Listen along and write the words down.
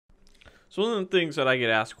So one of the things that I get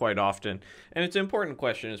asked quite often, and it's an important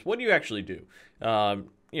question, is what do you actually do?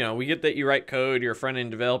 We get that you write code, you're a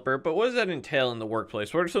front-end developer, but what does that entail in the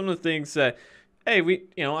workplace? What are some of the things that, hey,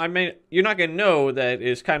 you're not going to know that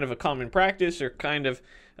is kind of a common practice or kind of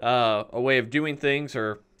a way of doing things,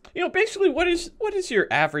 or basically what is your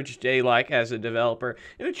average day like as a developer?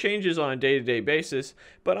 And it changes on a day-to-day basis,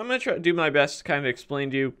 but I'm going to try to do my best to kind of explain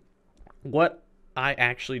to you what I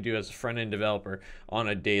actually do as a front-end developer on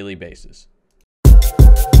a daily basis.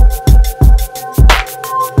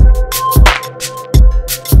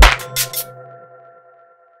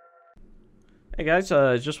 Hey guys,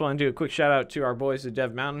 just want to do a quick shout out to our boys at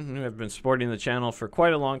Dev Mountain who have been supporting the channel for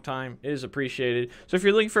quite a long time. It is appreciated. So if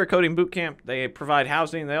you're looking for a coding bootcamp, they provide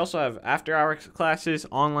housing. They also have after-hours classes,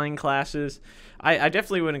 online classes. I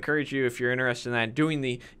definitely would encourage you, if you're interested in that, doing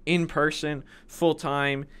the in-person,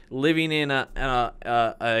 full-time, living in a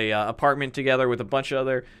apartment together with a bunch of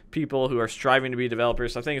other people who are striving to be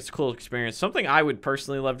developers. I think it's a cool experience. Something I would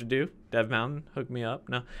personally love to do. Dev Mountain, hook me up.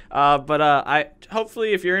 No,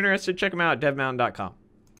 hopefully, if you're interested, check them out at devmountain.com.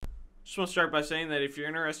 Just want to start by saying that if you're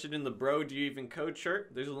interested in the Bro Do You Even Code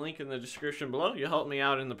shirt, there's a link in the description below. You'll help me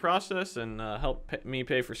out in the process and help me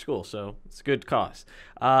pay for school, so it's a good cause.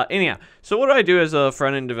 Anyhow, so what do I do as a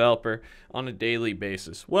front-end developer on a daily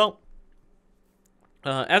basis? Well,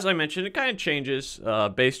 as I mentioned, it kind of changes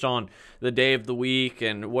based on the day of the week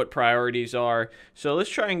and what priorities are. So let's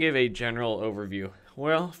try and give a general overview.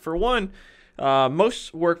 Well, for one,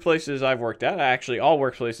 most workplaces I've worked at, actually all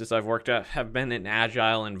workplaces I've worked at, have been an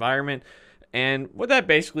Agile environment. And what that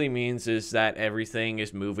basically means is that everything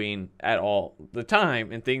is moving at all the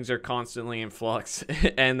time and things are constantly in flux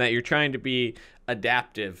and that you're trying to be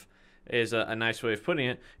adaptive is a nice way of putting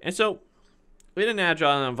it. And so in an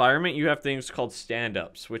Agile environment, you have things called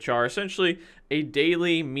stand-ups, which are essentially a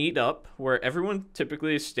daily meet-up where everyone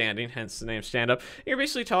typically is standing, hence the name stand-up. You're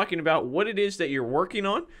basically talking about what it is that you're working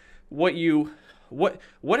on, what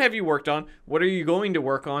have you worked on, what are you going to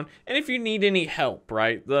work on, and if you need any help,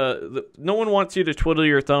 right? No one wants you to twiddle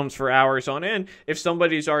your thumbs for hours on end if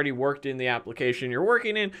somebody's already worked in the application you're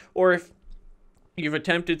working in, or if you've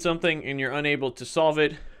attempted something and you're unable to solve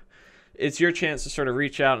it. It's your chance to sort of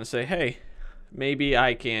reach out and say, hey, maybe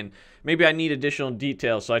I need additional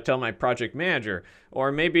details, so I tell my project manager, or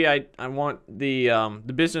maybe I want the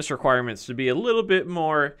business requirements to be a little bit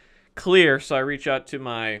more clear, so I reach out to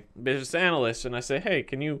my business analyst and I say, hey,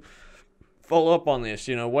 can you follow up on this?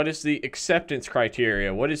 What is the acceptance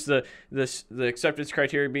criteria? What is the acceptance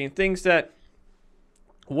criteria being things that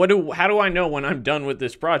how do I know when I'm done with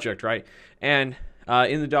this project, right? And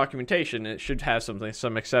in the documentation, it should have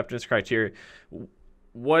some acceptance criteria.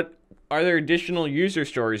 What are there additional user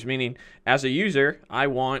stories? Meaning, as a user, I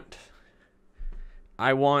want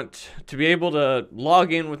to be able to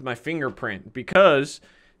log in with my fingerprint because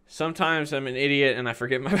sometimes I'm an idiot and I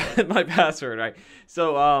forget my password, right?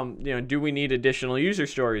 So, do we need additional user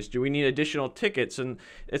stories? Do we need additional tickets? And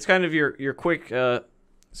it's kind of your quick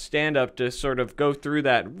stand-up to sort of go through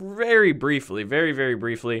that very briefly, very, very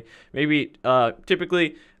briefly. Maybe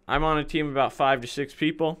typically I'm on a team of about 5 to 6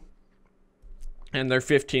 people. And they're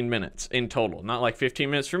 15 minutes in total. Not like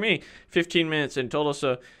 15 minutes for me, 15 minutes in total.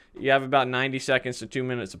 So you have about 90 seconds to 2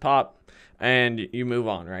 minutes a pop, and you move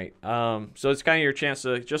on, right? So it's kind of your chance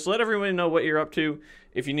to just let everyone know what you're up to,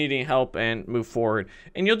 if you need any help, and move forward.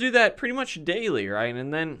 And you'll do that pretty much daily, right?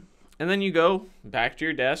 And then you go back to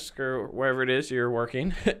your desk or wherever it is you're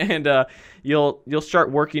working, and you'll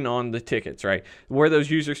start working on the tickets, right? Where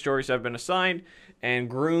those user stories have been assigned and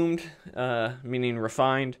groomed, meaning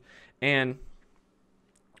refined, and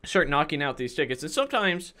start knocking out these tickets. And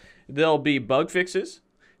sometimes there'll be bug fixes.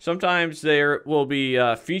 Sometimes there will be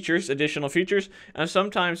additional features. And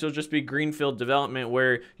sometimes it'll just be greenfield development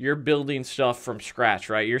where you're building stuff from scratch,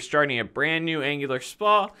 right? You're starting a brand new Angular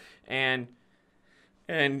spa and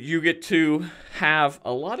you get to have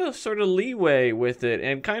a lot of sort of leeway with it.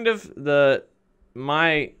 And kind of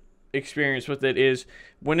my experience with it is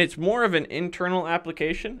when it's more of an internal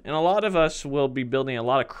application, and a lot of us will be building a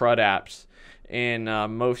lot of CRUD apps in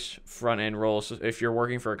most front-end roles. If you're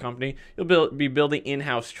working for a company, you'll be building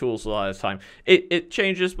in-house tools a lot of the time. It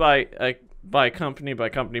changes by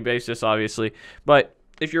company basis, obviously. But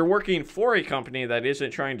if you're working for a company that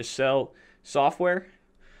isn't trying to sell software,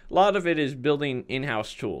 a lot of it is building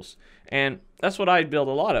in-house tools. And that's what I build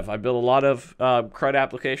a lot of. I build a lot of CRUD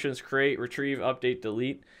applications, create, retrieve, update,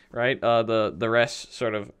 delete, right? The REST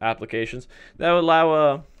sort of applications that would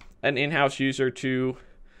allow an in-house user to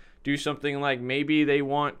do something like maybe they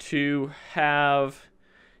want to have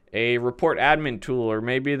a report admin tool, or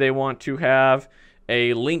maybe they want to have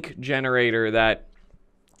a link generator that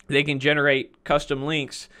they can generate custom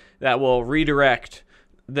links that will redirect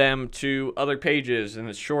them to other pages, and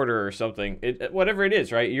it's shorter or something. Whatever it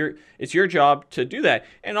is, right? It's your job to do that.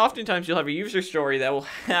 And oftentimes you'll have a user story that will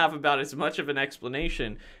have about as much of an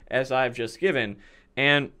explanation as I've just given.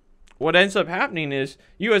 And what ends up happening is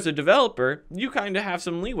you as a developer, you kind of have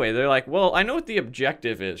some leeway. They're like, well, I know what the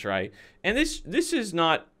objective is, right? And this is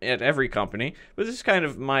not at every company, but this is kind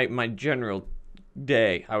of my general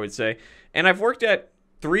day, I would say. And I've worked at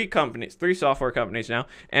three software companies now,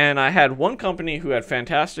 and I had one company who had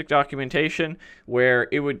fantastic documentation where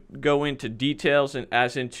it would go into details and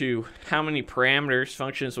as into how many parameters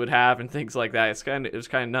functions would have and things like that. It was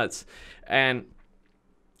kind of nuts. And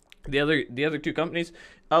the other two companies,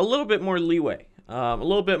 a little bit more leeway, a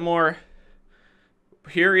little bit more.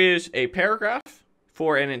 Here is a paragraph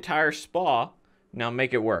for an entire SPA. Now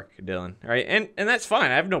make it work, Dylan. All right, and that's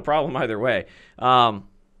fine. I have no problem either way.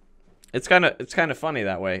 It's kind of funny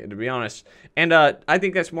that way, to be honest. And I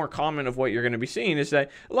think that's more common of what you're going to be seeing is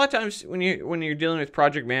that a lot of times when you're dealing with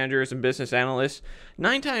project managers and business analysts,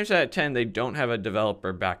 9 times out of 10 they don't have a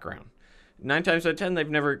developer background. 9 times out of 10 they've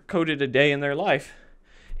never coded a day in their life.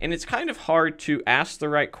 And it's kind of hard to ask the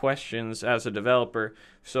right questions as a developer.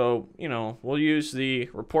 So, we'll use the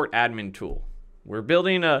report admin tool. We're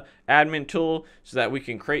building a admin tool so that we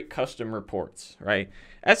can create custom reports, right?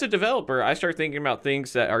 As a developer, I start thinking about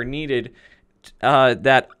things that are needed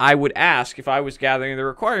that I would ask if I was gathering the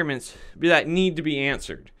requirements that need to be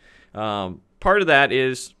answered. Part of that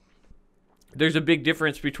is there's a big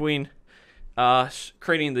difference between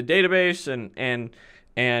creating the database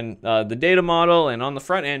and the data model, and on the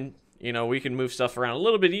front end, we can move stuff around a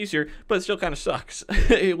little bit easier, but it still kind of sucks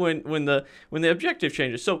when the objective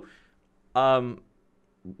changes. So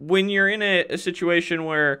when you're in a situation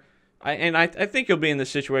where, I think you'll be in this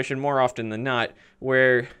situation more often than not,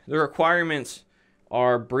 where the requirements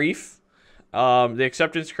are brief, the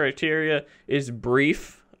acceptance criteria is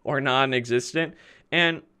brief or non-existent,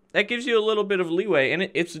 and that gives you a little bit of leeway, and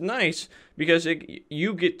it's nice because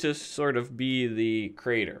you get to sort of be the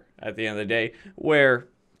creator at the end of the day, where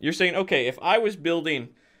you're saying, okay, if I was building,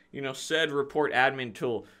 said report admin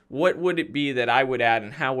tool, what would it be that I would add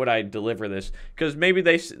and how would I deliver this? Because maybe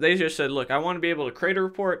they just said, look, I want to be able to create a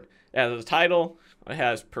report, it has a title, it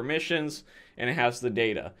has permissions, and it has the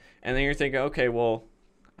data. And then you're thinking, okay, well,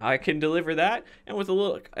 I can deliver that, and with a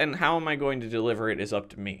look, and how am I going to deliver it is up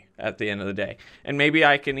to me at the end of the day. And maybe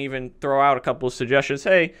I can even throw out a couple of suggestions.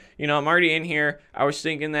 Hey, I'm already in here. I was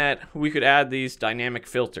thinking that we could add these dynamic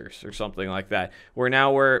filters or something like that, where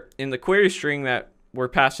now we're in the query string that we're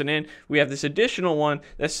passing in, we have this additional one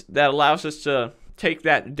that allows us to take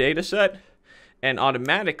that data set and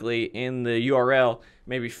automatically in the URL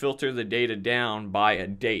maybe filter the data down by a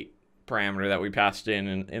date parameter that we passed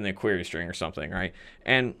in the query string or something, right?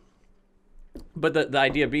 But the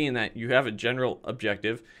idea being that you have a general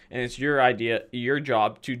objective, and it's your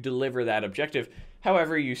job to deliver that objective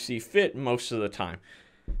however you see fit most of the time.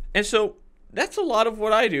 And so that's a lot of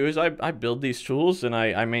what I do is I build these tools and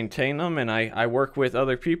I maintain them, and I work with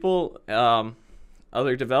other people,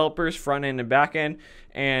 other developers, front end and back end,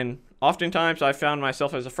 and oftentimes I found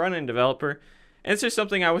myself as a front end developer. And it's just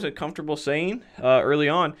something I wasn't comfortable saying early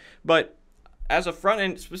on, but as a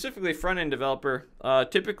specifically front end developer,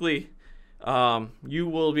 typically you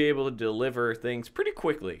will be able to deliver things pretty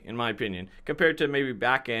quickly, in my opinion, compared to maybe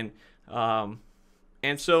back end.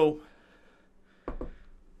 And so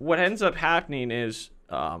what ends up happening is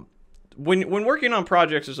when working on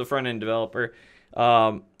projects as a front end developer,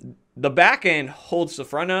 the back end holds the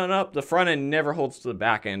front end up. The front end never holds the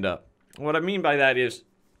back end up. What I mean by that is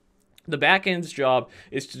the back end's job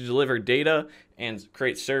is to deliver data and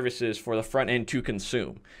create services for the front end to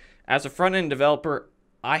consume. As a front end developer,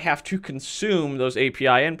 I have to consume those API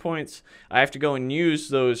endpoints. I have to go and use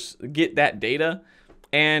those, get that data.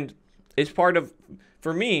 And it's part of,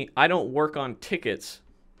 for me, I don't work on tickets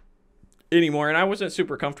anymore. And I wasn't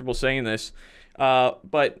super comfortable saying this,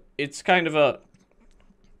 but it's kind of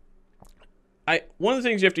one of the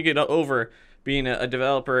things you have to get over being a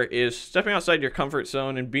developer is stepping outside your comfort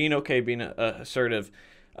zone and being okay being assertive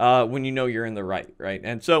when you know you're in the right?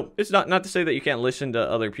 And so it's not to say that you can't listen to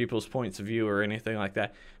other people's points of view or anything like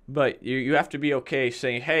that, but you have to be okay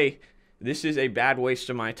saying, hey, this is a bad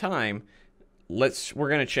waste of my time. We're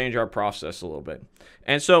going to change our process a little bit.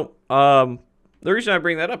 And so the reason I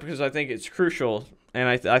bring that up is because I think it's crucial, and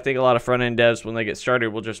I think a lot of front-end devs, when they get started,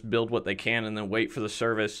 will just build what they can and then wait for the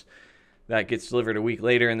service that gets delivered a week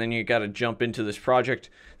later, and then you got to jump into this project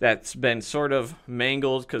that's been sort of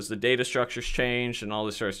mangled because the data structure's changed and all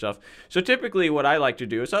this sort of stuff. So typically what I like to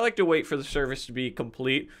do is I like to wait for the service to be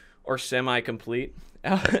complete or semi-complete,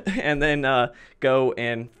 and then go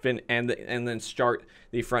and then start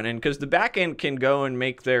the front end, because the back end can go and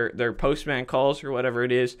make their postman calls or whatever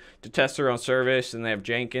it is to test their own service, and they have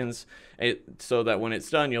Jenkins so that when it's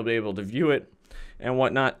done you'll be able to view it and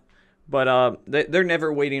whatnot. But they're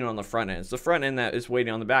never waiting on the front end. It's the front end that is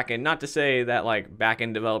waiting on the back end. Not to say that like back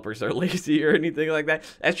end developers are lazy or anything like that.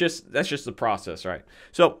 That's just the process, right?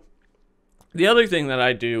 So the other thing that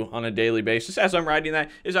I do on a daily basis as I'm writing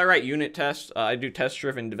that is I write unit tests. I do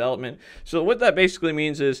test-driven development. So what that basically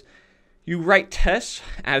means is you write tests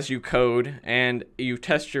as you code, and you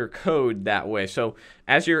test your code that way. So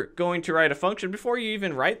as you're going to write a function, before you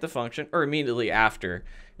even write the function, or immediately after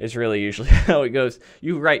is really usually how it goes,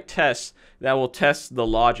 you write tests that will test the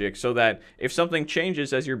logic, so that if something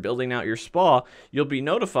changes as you're building out your SPA, you'll be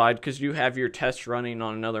notified because you have your tests running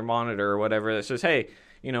on another monitor or whatever that says, hey,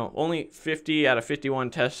 you know, only 50 out of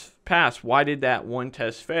 51 tests pass. Why did that one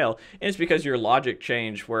test fail? And it's because your logic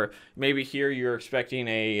changed, where maybe here you're expecting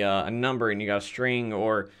a number and you got a string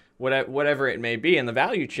or whatever it may be, and the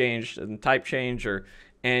value changed and type changed,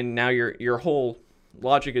 and now your whole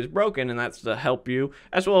logic is broken, and that's to help you,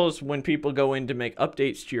 as well as when people go in to make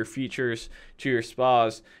updates to your features, to your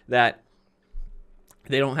SPAs, that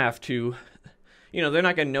they don't have to, you know, they're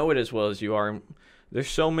not going to know it as well as you are. There's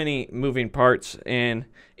so many moving parts in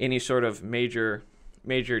any sort of major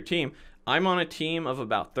team. I'm on a team of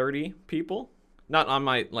about 30 people, not on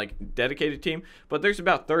my like dedicated team, but there's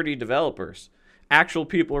about 30 developers, actual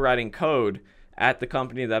people writing code at the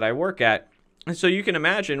company that I work at. And so you can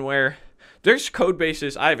imagine where there's code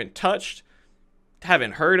bases I haven't touched,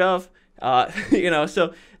 haven't heard of, you know,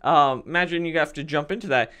 so imagine you have to jump into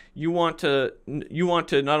that. You want to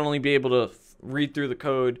not only be able to read through the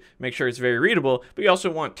code, make sure it's very readable, but you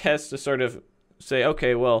also want tests to sort of say,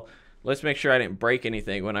 okay, well, let's make sure I didn't break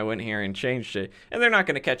anything when I went here and changed it. And they're not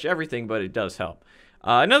going to catch everything, but it does help.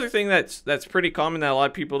 Another thing that's pretty common that a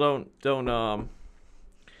lot of people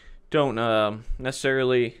don't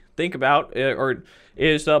necessarily think about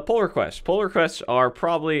is pull requests. Pull requests are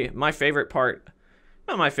probably my favorite part.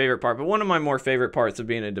 Not my favorite part, but one of my more favorite parts of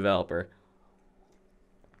being a developer.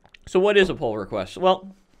 So what is a pull request?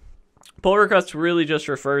 Well, pull request really just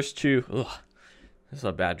refers to, this is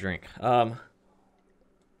a bad drink.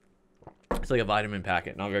 It's like a vitamin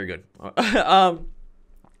packet, not very good.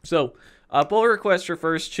 So pull request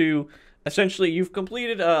refers to essentially you've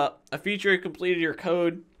completed a feature, completed your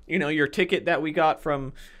code, you know, your ticket that we got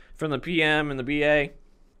from the PM and the BA.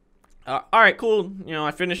 All right, cool. You know,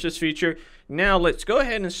 I finished this feature. Now let's go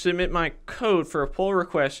ahead and submit my code for a pull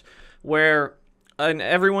request, where and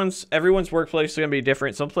everyone's workplace is going to be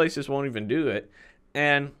different. Some places won't even do it.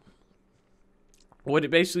 And what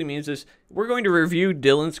it basically means is we're going to review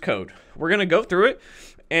Dylan's code. We're going to go through it,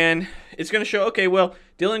 and it's going to show, okay, well,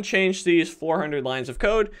 Dylan changed these 400 lines of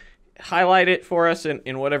code, highlight it for us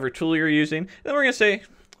in whatever tool you're using. And then we're going to say,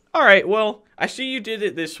 all right, well, I see you did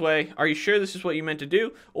it this way. Are you sure this is what you meant to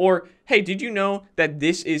do? Or, hey, did you know that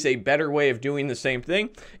this is a better way of doing the same thing?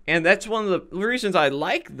 And that's one of the reasons I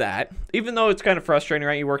like that, even though it's kind of frustrating,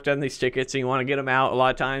 right? You worked on these tickets and you want to get them out a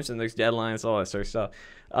lot of times, and there's deadlines, all that sort of stuff.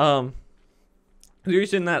 The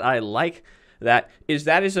reason that I like that is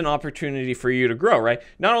an opportunity for you to grow, right?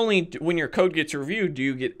 Not only when your code gets reviewed do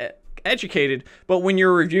you get educated, but when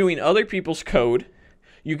you're reviewing other people's code,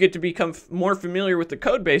 you get to become more familiar with the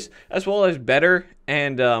code base, as well as better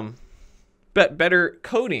and better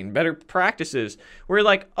coding, better practices. Where you're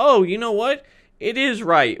like, oh, you know what? It is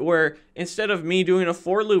right. Where instead of me doing a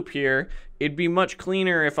for loop here, it'd be much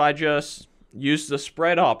cleaner if I just use the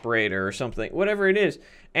spread operator or something, whatever it is.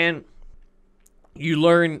 And you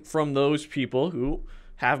learn from those people who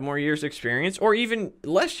have more years experience, or even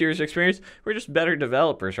less years experience. We're just better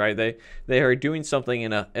developers, right? They are doing something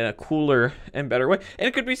in a cooler and better way. And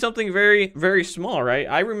it could be something very, very small, right?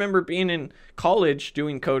 I remember being in college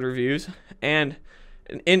doing code reviews, and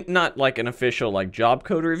not like an official like job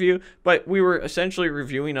code review, but we were essentially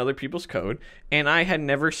reviewing other people's code, and I had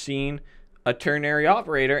never seen a ternary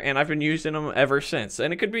operator, and I've been using them ever since.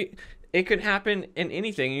 And it could happen in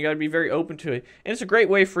anything. You got to be very open to it. And it's a great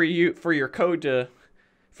way for your code to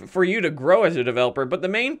for you to grow as a developer. But the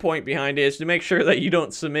main point behind it is to make sure that you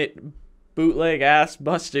don't submit bootleg ass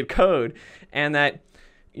busted code, and that,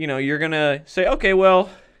 you know, you're going to say, okay, well,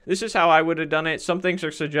 this is how I would have done it. Some things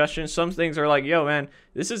are suggestions. Some things are like, yo, man,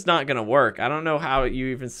 this is not going to work. I don't know how you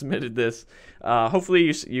even submitted this.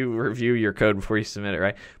 Hopefully you review your code before you submit it,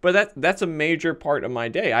 right? But that's a major part of my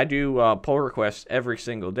day. I do pull requests every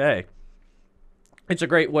single day. It's a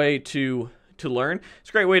great way to learn. It's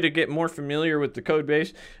a great way to get more familiar with the code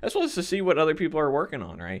base, as well as to see what other people are working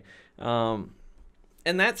on, right?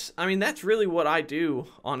 I mean, that's really what I do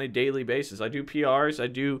on a daily basis. I do PRs, I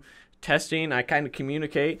do testing, I kind of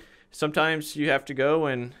communicate. Sometimes you have to go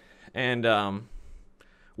and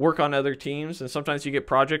work on other teams, and sometimes you get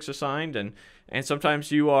projects assigned, and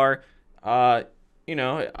sometimes you are, you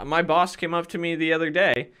know, my boss came up to me the other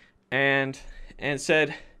day and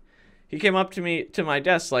said, he came up to me to my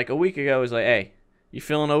desk like a week ago, was like, hey, you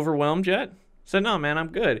feeling overwhelmed yet? I said, no, man, I'm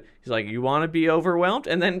good. He's like, you want to be overwhelmed?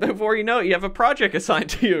 And then before you know it, you have a project assigned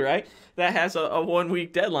to you, right? That has a 1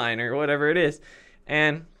 week deadline or whatever it is.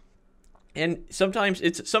 And sometimes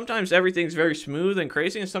everything's very smooth and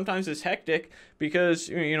crazy, and sometimes it's hectic because,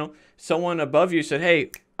 you know, someone above you said,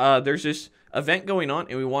 hey, there's this event going on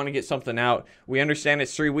and we want to get something out. We understand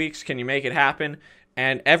it's 3 weeks. Can you make it happen?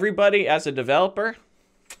 And everybody, as a developer,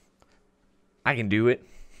 I can do it.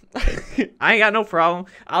 I ain't got no problem.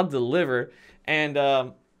 I'll deliver. And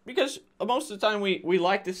because most of the time we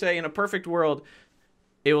like to say, in a perfect world,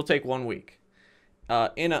 it will take 1 week.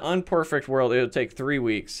 In an unperfect world, it'll take 3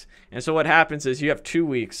 weeks. And so what happens is you have 2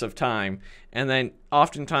 weeks of time, and then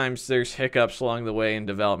oftentimes there's hiccups along the way in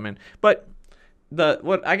development. But the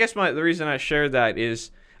reason I shared that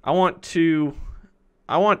is I want you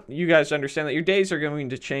guys to understand that your days are going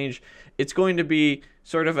to change. It's going to be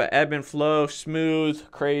sort of an ebb and flow, smooth,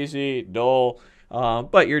 crazy, dull.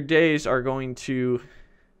 But your days are going to,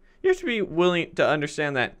 you have to be willing to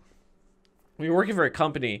understand that when you're working for a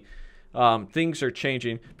company, things are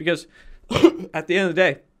changing, because at the end of the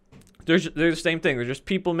day, there's the same thing. There's just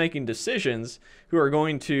people making decisions who are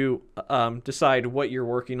going to decide what you're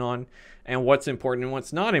working on and what's important and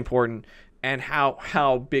what's not important, and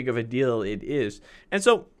how big of a deal it is. And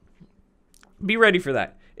so be ready for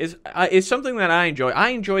that. It's something that I enjoy. I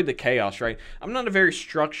enjoy the chaos, right? I'm not a very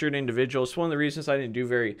structured individual. It's one of the reasons I didn't do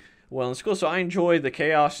very well in school. So I enjoy the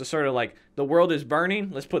chaos, the sort of like, the world is burning,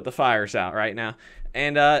 let's put the fires out right now.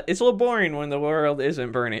 And it's a little boring when the world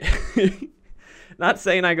isn't burning. Not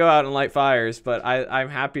saying I go out and light fires, but I'm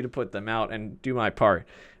happy to put them out and do my part.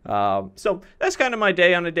 So that's kind of my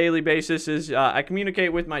day on a daily basis. Is I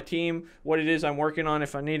communicate with my team what it is I'm working on.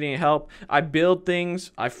 If I need any help, I build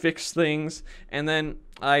things, I fix things, and then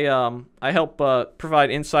I help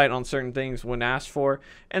provide insight on certain things when asked for.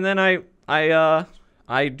 And then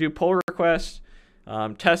I do pull requests,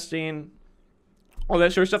 testing, all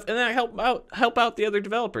that sort of stuff, and then I help out the other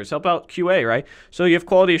developers, help out QA, right? So you have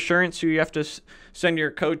quality assurance who you have to send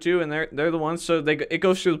your code to, and they're the ones. So it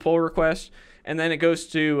goes through the pull request, and then it goes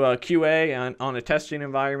to QA on a testing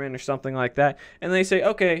environment or something like that, and they say,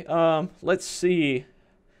 okay, let's see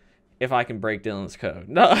if I can break Dylan's code.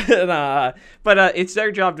 No, but it's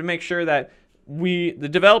their job to make sure that the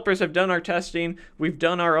developers have done our testing, we've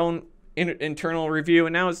done our own internal review,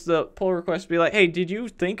 and now it's the pull request to be like, hey, did you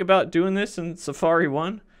think about doing this in Safari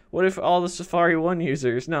 1? What if all the Safari 1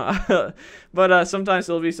 users? No. But sometimes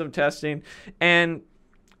there'll be some testing, and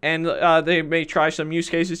they may try some use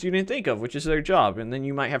cases you didn't think of, which is their job, and then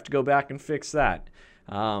you might have to go back and fix that.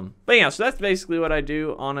 But yeah, so that's basically what I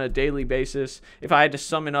do on a daily basis. If I had to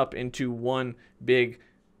sum it up into one big,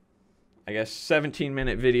 I guess,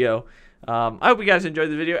 17-minute video, I hope you guys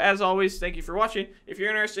enjoyed the video. As always, thank you for watching. If you're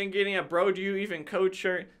interested in getting a Bro Do You Even code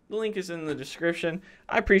shirt, the link is in the description.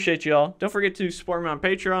 I appreciate you all. Don't forget to support me on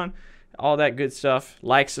Patreon, all that good stuff.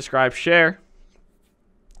 Like, subscribe, share.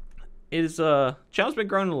 Channel's been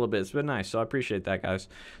growing a little bit. It's been nice, so I appreciate that, guys.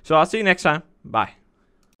 So I'll see you next time. Bye.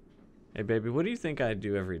 Hey, baby, what do you think I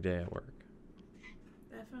do every day at work?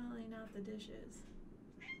 Definitely not the dishes.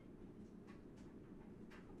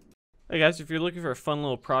 Hey guys, if you're looking for a fun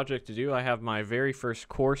little project to do, I have my very first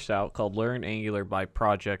course out called Learn Angular by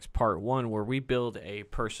Projects Part 1, where we build a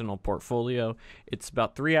personal portfolio. It's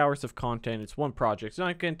about 3 hours of content. It's one project. It's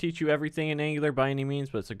not going to teach you everything in Angular by any means,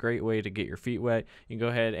 but it's a great way to get your feet wet. You can go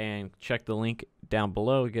ahead and check the link down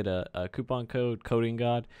below, get a coupon code, Coding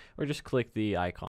God, or just click the icon.